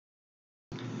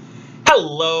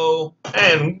Hello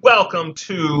and welcome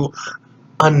to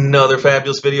another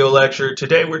fabulous video lecture.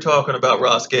 Today we're talking about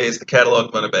Ross Gay's The Catalog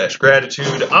of Unabashed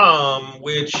Gratitude,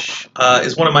 which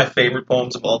is one of my favorite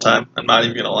poems of all time. I'm not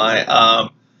even gonna lie.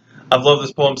 I've loved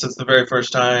this poem since the very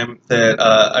first time that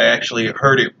I actually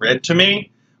heard it read to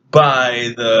me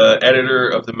by the editor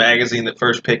of the magazine that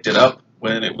first picked it up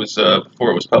when it was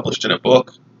before it was published in a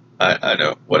book. I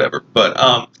know, whatever,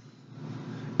 but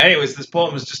anyways, this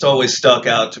poem has just always stuck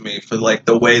out to me for like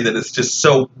the way that it's just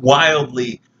so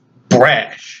wildly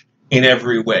brash in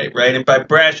every way, right? And by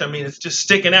brash, I mean it's just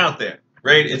sticking out there,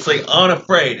 right? It's like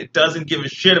unafraid. It doesn't give a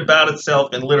shit about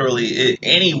itself in literally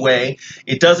any way.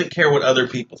 It doesn't care what other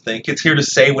people think. It's here to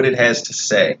say what it has to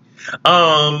say.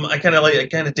 I kind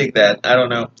of dig that. I don't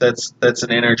know. That's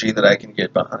an energy that I can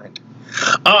get behind.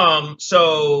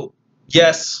 So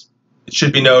yes, it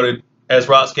should be noted, as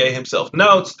Ross Gay himself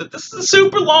notes, that this is a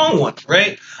super long one,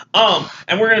 right?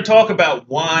 And we're going to talk about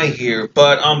why here.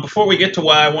 But before we get to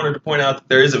why, I wanted to point out that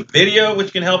there is a video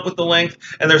which can help with the length,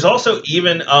 and there's also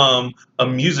even a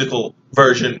musical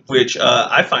version, which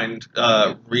I find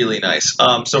really nice.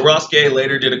 So Ross Gay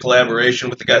later did a collaboration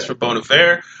with the guys from Bon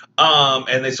Iver,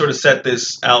 and they sort of set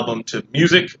this album to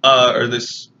music, or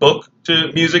this book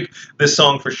to music, this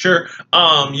song for sure.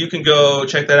 You can go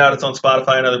check that out. It's on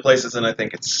Spotify and other places, and I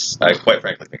quite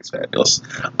frankly think it's fabulous.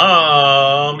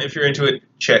 If you're into it,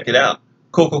 check it out.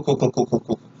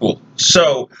 Cool.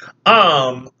 So,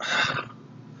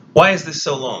 why is this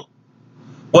so long?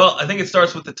 Well, I think it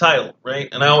starts with the title, right?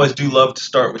 And I always do love to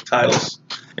start with titles.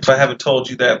 If I haven't told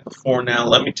you that before now,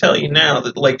 let me tell you now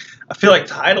that, like, I feel like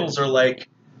titles are like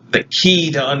the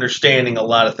key to understanding a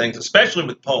lot of things, especially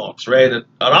with poems, right? An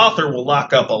author will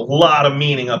lock up a lot of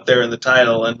meaning up there in the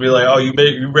title and be like, oh, you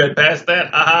read past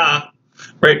that? Haha.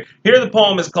 Right? Here the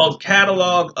poem is called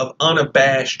Catalog of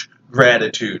Unabashed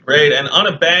Gratitude, right? And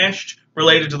unabashed,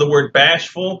 related to the word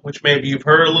bashful, which maybe you've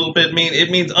heard a little bit, it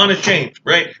means unashamed,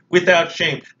 right? Without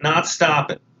shame, not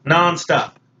stopping,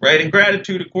 non-stop, right? And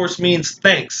gratitude, of course, means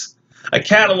thanks. A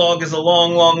catalog is a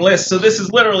long, long list, so this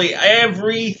is literally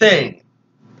everything.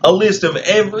 A list of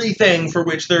everything for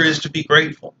which there is to be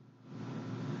grateful.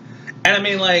 And I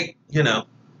mean, like, you know,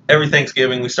 every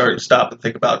Thanksgiving we stop and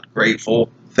think about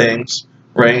grateful things,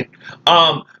 right?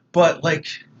 But like,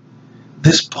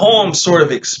 this poem sort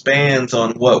of expands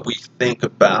on what we think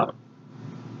about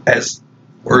as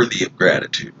worthy of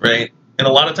gratitude, right? And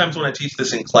a lot of times when I teach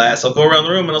this in class, I'll go around the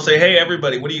room and I'll say, hey,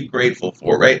 everybody, what are you grateful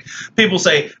for, right? People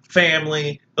say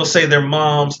family, they'll say their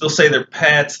moms, they'll say their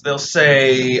pets, they'll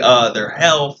say their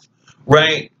health,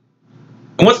 right?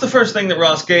 And what's the first thing that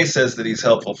Ross Gay says that he's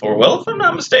helpful for? Well, if I'm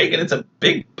not mistaken, it's a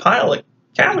big pile of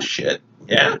cow shit,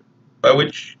 yeah? By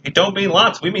which you don't mean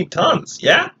lots, we mean tons,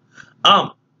 yeah?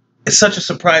 It's such a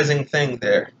surprising thing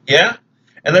there, yeah?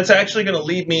 And that's actually going to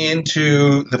lead me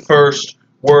into the first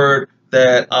word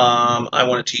that I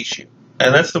want to teach you.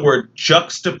 And that's the word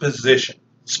juxtaposition.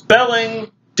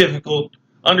 Spelling, difficult.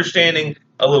 Understanding,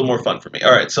 a little more fun for me.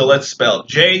 All right, so let's spell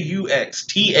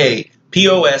Juxtaposition.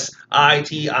 So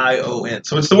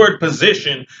it's the word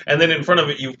position, and then in front of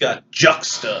it you've got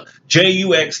juxta.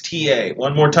 Juxta.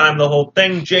 One more time, the whole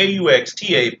thing.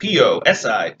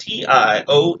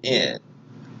 Juxtaposition.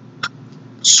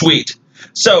 Sweet.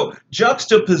 So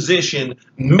juxtaposition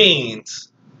means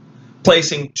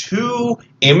placing two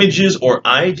images or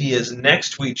ideas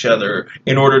next to each other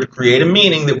in order to create a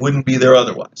meaning that wouldn't be there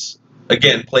otherwise.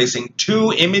 Again, placing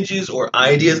two images or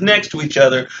ideas next to each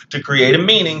other to create a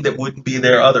meaning that wouldn't be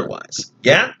there otherwise.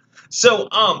 Yeah? So,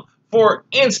 for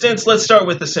instance, let's start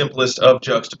with the simplest of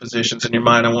juxtapositions in your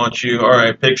mind. I want you, all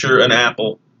right, picture an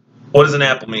apple. What does an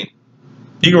apple mean?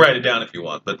 You can write it down if you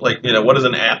want, but, like, you know, what does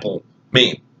an apple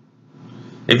mean?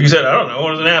 If you said, I don't know, what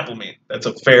does an apple mean? That's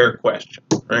a fair question,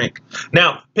 right?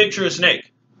 Now, picture a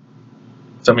snake.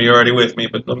 Some of you are already with me,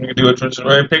 but let me do it.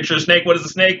 Right? Picture a snake. What does a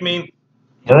snake mean?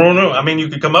 I don't know. I mean, you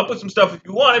could come up with some stuff if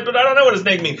you wanted, but I don't know what a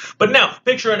snake means. But now,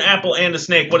 picture an apple and a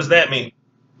snake. What does that mean?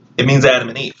 It means Adam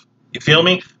and Eve. You feel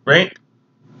me? Right?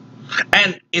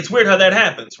 And it's weird how that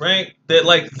happens, right? That,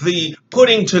 like, the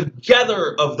putting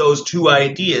together of those two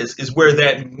ideas is where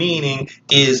that meaning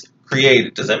is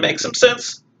created. Does that make some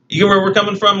sense? You get where we're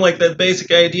coming from, like that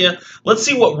basic idea? Let's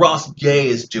see what Ross Gay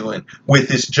is doing with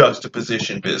this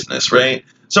juxtaposition business, right?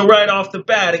 So right off the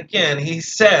bat, again, he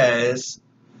says,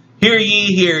 hear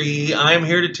ye, I am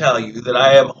here to tell you that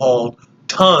I have hauled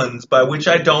tons, by which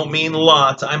I don't mean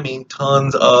lots, I mean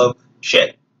tons of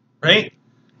shit, right?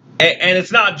 And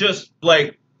it's not just,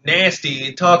 like, nasty.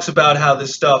 It talks about how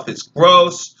this stuff is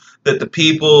gross, that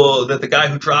the guy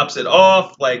who drops it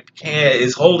off, like,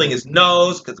 is holding his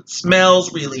nose because it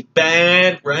smells really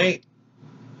bad, right?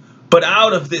 But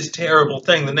out of this terrible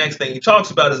thing, the next thing he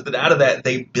talks about is that out of that,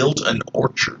 they built an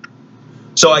orchard.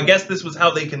 So I guess this was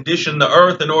how they conditioned the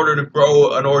earth in order to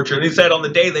grow an orchard. And he said on the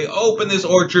day they opened this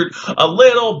orchard, a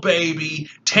little baby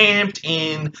tamped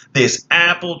in this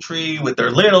apple tree with their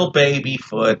little baby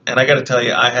foot. And I got to tell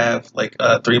you, I have like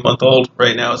a 3-month-old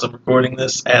right now as I'm recording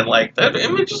this. And like that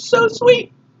image is so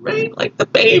sweet, right? Like the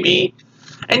baby.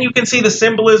 And you can see the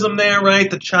symbolism there, right?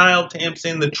 The child tamps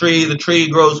in the tree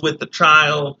grows with the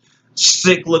child.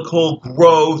 Cyclical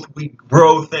growth. We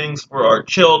grow things for our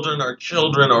children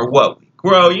are what we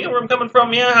grow. You know where I'm coming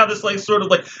from? Yeah, how this like sort of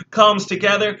like comes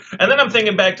together. And then I'm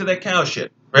thinking back to that cow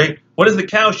shit, right? What does the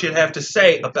cow shit have to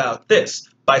say about this?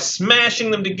 By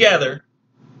smashing them together,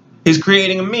 he's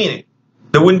creating a meaning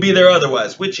that wouldn't be there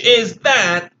otherwise, which is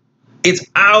that it's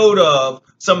out of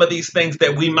some of these things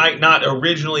that we might not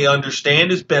originally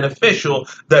understand as beneficial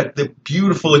that the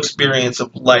beautiful experience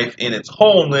of life in its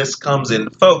wholeness comes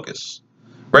into focus,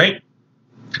 right?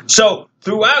 So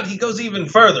throughout, he goes even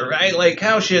further, right? Like,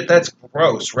 cow shit, that's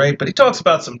gross, right? But he talks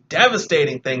about some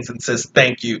devastating things and says,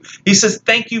 thank you. He says,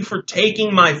 thank you for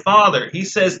taking my father. He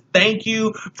says, thank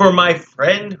you for my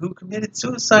friend who committed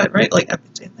suicide, right? Like,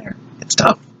 it's in there. It's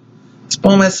tough. This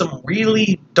poem has some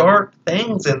really dark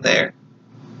things in there,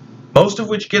 most of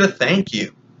which get a thank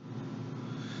you.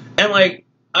 And, like,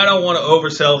 I don't want to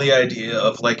oversell the idea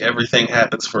of, like, everything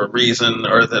happens for a reason,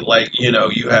 or that, like, you know,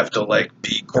 you have to, like,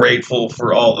 be grateful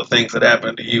for all the things that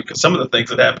happen to you, because some of the things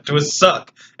that happen to us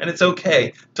suck, and it's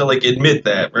okay to, like, admit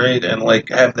that, right, and, like,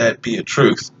 have that be a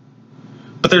truth.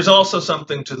 But there's also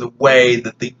something to the way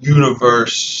that the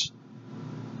universe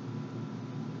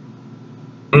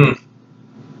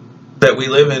that we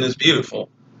live in is beautiful,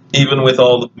 even with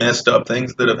all the messed up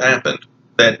things that have happened,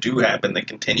 that do happen, that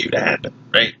continue to happen,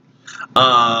 right?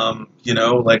 You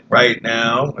know, like right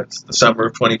now, it's the summer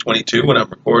of 2022 when I'm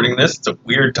recording this. It's a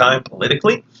weird time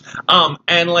politically.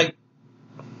 And like,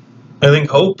 I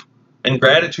think hope and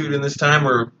gratitude in this time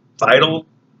are vital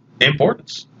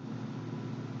importance.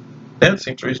 Yeah, that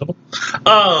seems reasonable.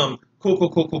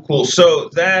 Cool. So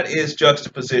that is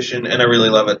juxtaposition, and I really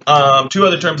love it. 2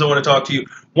 other terms I want to talk to you.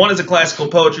 One is a classical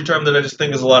poetry term that I just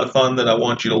think is a lot of fun that I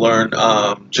want you to learn,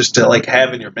 just to like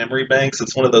have in your memory banks.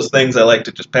 It's one of those things I like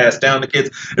to just pass down to kids.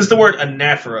 It's the word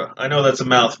anaphora. I know that's a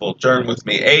mouthful. Join with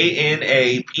me.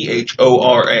 A-N-A-P-H-O-R-A.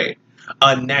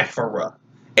 Anaphora.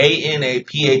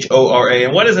 A-N-A-P-H-O-R-A.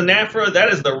 And what is anaphora? That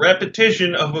is the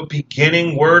repetition of a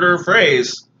beginning word or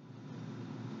phrase.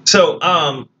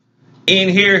 So, in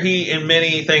here, he, in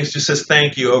many things, just says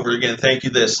thank you over again. Thank you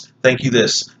this, thank you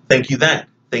this, thank you that,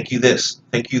 thank you this,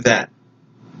 thank you that.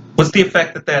 What's the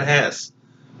effect that that has?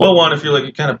 Well, one, if you're like,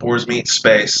 it kind of bores me in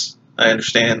space. I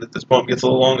understand that this poem gets a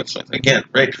little long, it's again,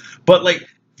 right? But like,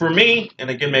 for me,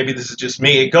 and again, maybe this is just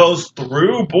me, it goes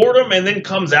through boredom and then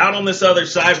comes out on this other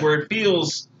side where it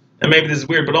feels, and maybe this is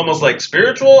weird, but almost like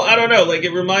spiritual. I don't know. Like,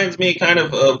 it reminds me kind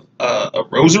of a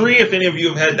rosary, if any of you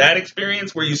have had that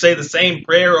experience, where you say the same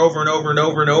prayer over and over and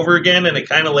over and over again, and it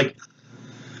kind of like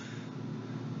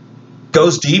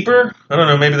goes deeper. I don't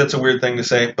know. Maybe that's a weird thing to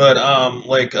say, but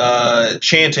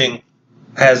chanting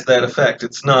has that effect.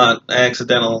 It's not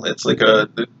accidental. It's like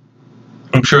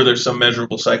I'm sure there's some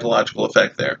measurable psychological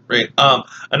effect there, right?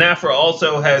 Anaphora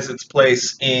also has its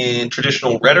place in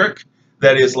traditional rhetoric.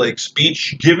 That is like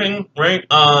speech giving, right?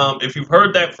 If you've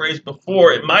heard that phrase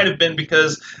before, it might have been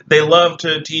because they love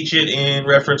to teach it in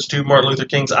reference to Martin Luther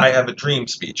King's I Have a Dream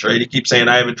speech, right? He keeps saying,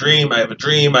 I have a dream, I have a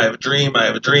dream, I have a dream, I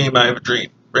have a dream, I have a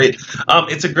dream, right?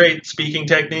 It's a great speaking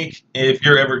technique. If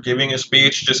you're ever giving a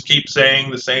speech, just keep saying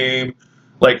the same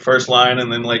like first line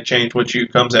and then like change what you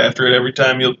comes after it every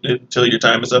time until your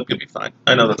time is up, you'll be fine.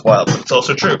 I know that's wild, but it's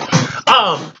also true.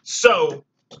 So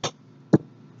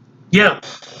yeah.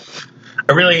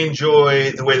 I really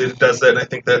enjoy the way that it does that, and I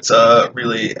think that's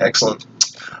really excellent.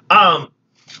 I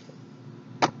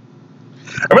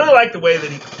really like the way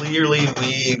that he clearly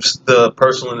weaves the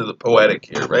personal into the poetic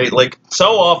here, right? Like,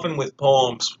 so often with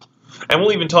poems, and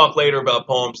we'll even talk later about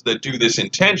poems that do this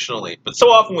intentionally, but so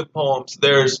often with poems,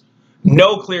 there's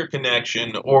no clear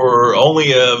connection or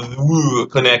only a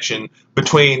connection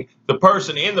between the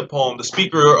person in the poem, the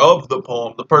speaker of the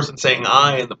poem, the person saying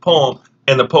I in the poem,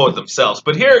 and the poet themselves.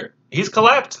 But here, he's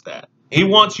collapsed that. He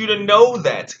wants you to know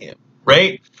that's him,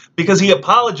 right? Because he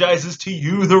apologizes to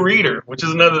you, the reader, which is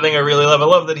another thing I really love. I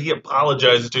love that he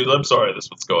apologizes to you. I'm sorry, this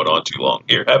one's going on too long.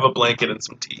 Here, have a blanket and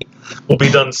some tea. We'll be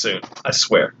done soon, I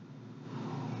swear.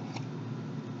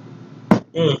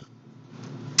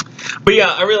 But yeah,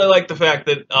 I really like the fact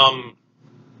that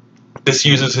this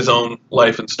uses his own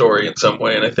life and story in some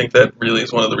way, and I think that really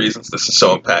is one of the reasons this is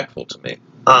so impactful to me.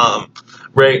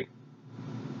 Right?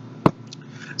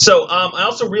 So I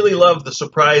also really love the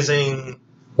surprising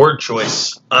word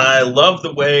choice. I love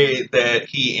the way that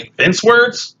he invents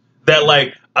words that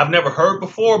like I've never heard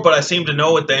before, but I seem to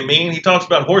know what they mean. He talks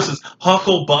about horses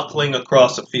huckle buckling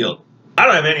across a field. I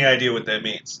don't have any idea what that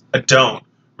means. I don't.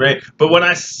 Right? But when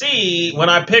I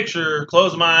picture,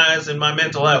 close my eyes in my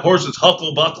mental eye, horses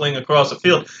huckle buckling across a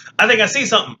field, I think I see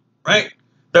something, right?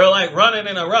 They're like running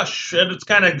in a rush, and it's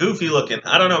kind of goofy looking.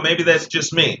 I don't know. Maybe that's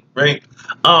just me, right?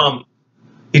 Um,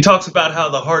 he talks about how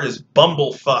the heart is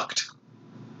bumblefucked.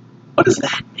 What does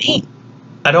that mean?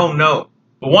 I don't know.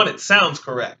 But one, it sounds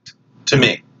correct to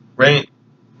me, right?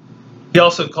 He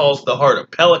also calls the heart a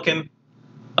pelican,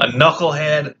 a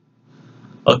knucklehead,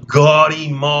 a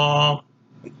gaudy maw.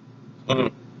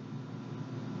 Mm.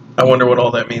 I wonder what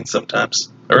all that means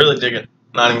sometimes. I really dig it.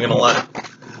 Not even gonna lie.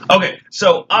 Okay,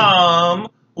 so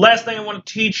last thing I want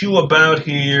to teach you about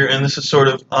here, and this is sort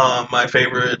of my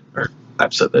favorite, or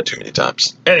I've said that too many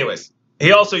times. Anyways,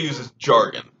 he also uses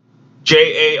jargon.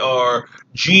 Jargon,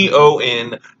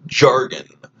 jargon.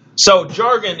 So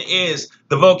jargon is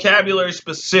the vocabulary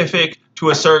specific to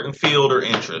a certain field or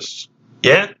interest.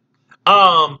 Yeah?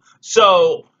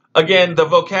 So again, the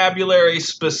vocabulary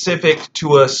specific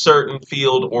to a certain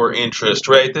field or interest,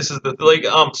 right? This is the like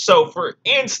so for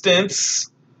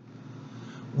instance,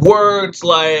 words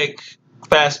like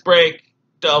fast break,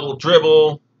 double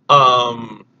dribble,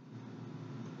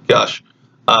 gosh,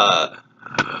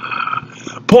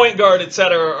 point guard,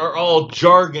 etc., are all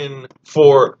jargon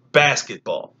for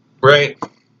basketball, right?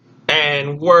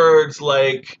 And words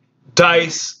like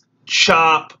dice,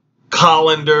 chop,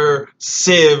 colander,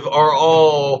 sieve are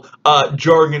all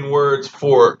jargon words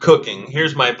for cooking.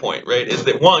 Here's my point, right? Is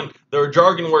that one, there are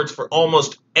jargon words for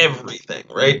almost everything,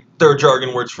 right? There are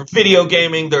jargon words for video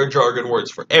gaming. There are jargon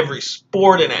words for every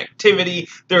sport and activity.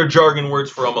 There are jargon words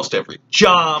for almost every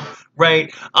job,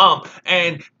 right?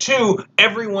 And two,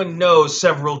 everyone knows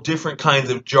several different kinds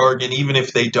of jargon, even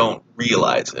if they don't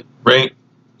realize it, right?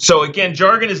 So again,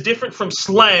 jargon is different from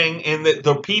slang in that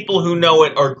the people who know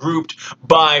it are grouped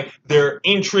by their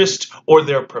interest or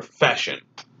their profession,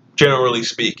 generally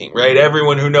speaking, right?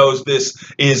 Everyone who knows this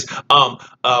is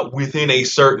within a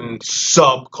certain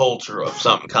subculture of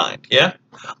some kind, yeah?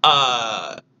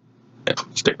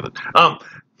 Stick with it.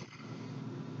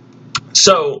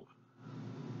 So,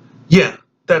 yeah.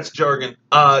 That's jargon.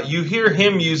 You hear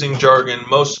him using jargon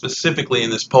most specifically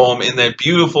in this poem in that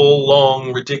beautiful,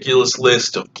 long, ridiculous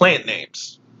list of plant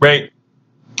names, right?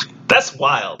 That's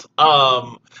wild.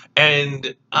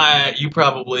 And you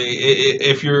probably,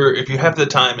 if you have the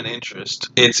time and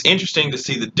interest, it's interesting to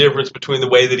see the difference between the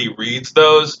way that he reads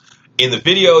those in the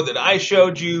video that I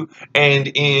showed you and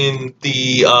in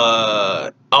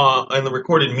the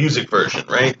recorded music version,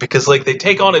 right? Because like they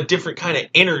take on a different kind of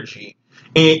energy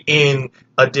in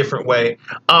a different way.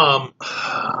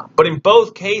 But in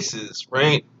both cases,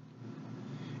 right,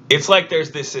 it's like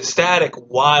there's this ecstatic,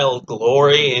 wild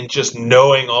glory in just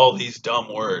knowing all these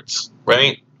dumb words,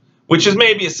 right? Which is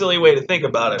maybe a silly way to think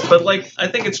about it, but like I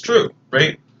think it's true,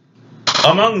 right?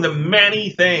 Among the many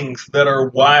things that are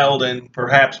wild and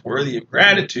perhaps worthy of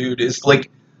gratitude is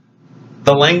like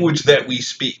the language that we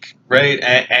speak, right?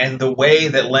 And the way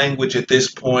that language at this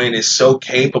point is so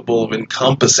capable of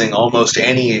encompassing almost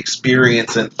any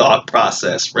experience and thought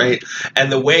process, right?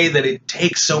 And the way that it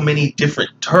takes so many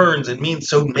different turns and means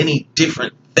so many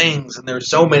different things, and there's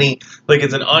so many, like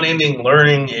it's an unending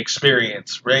learning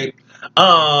experience, right?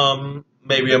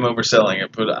 Maybe I'm overselling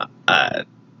it, but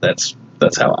that's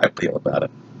how I feel about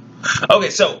it.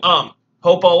 Okay, so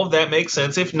hope all of that makes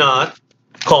sense. If not,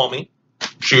 call me.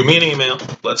 Shoot me an email.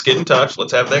 Let's get in touch.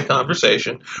 Let's have that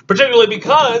conversation. Particularly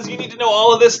because you need to know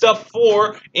all of this stuff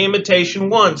for Imitation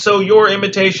 1. So your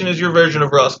imitation is your version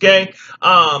of Ross Gay.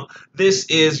 This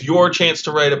is your chance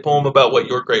to write a poem about what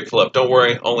you're grateful of. Don't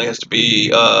worry, only has to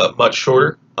be much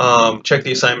shorter. Check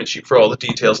the assignment sheet for all the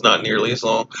details, not nearly as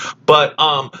long. But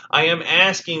I am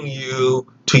asking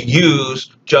you to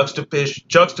use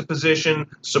juxtaposition,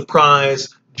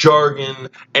 surprise, jargon,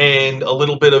 and a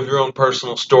little bit of your own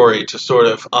personal story to sort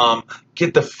of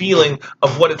get the feeling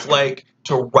of what it's like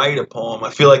to write a poem.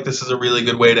 I feel like this is a really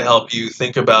good way to help you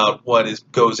think about what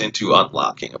goes into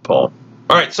unlocking a poem.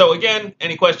 All right, so again,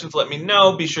 any questions, let me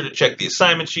know. Be sure to check the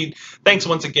assignment sheet. Thanks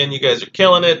once again. You guys are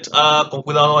killing it. Con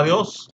cuidado, adios.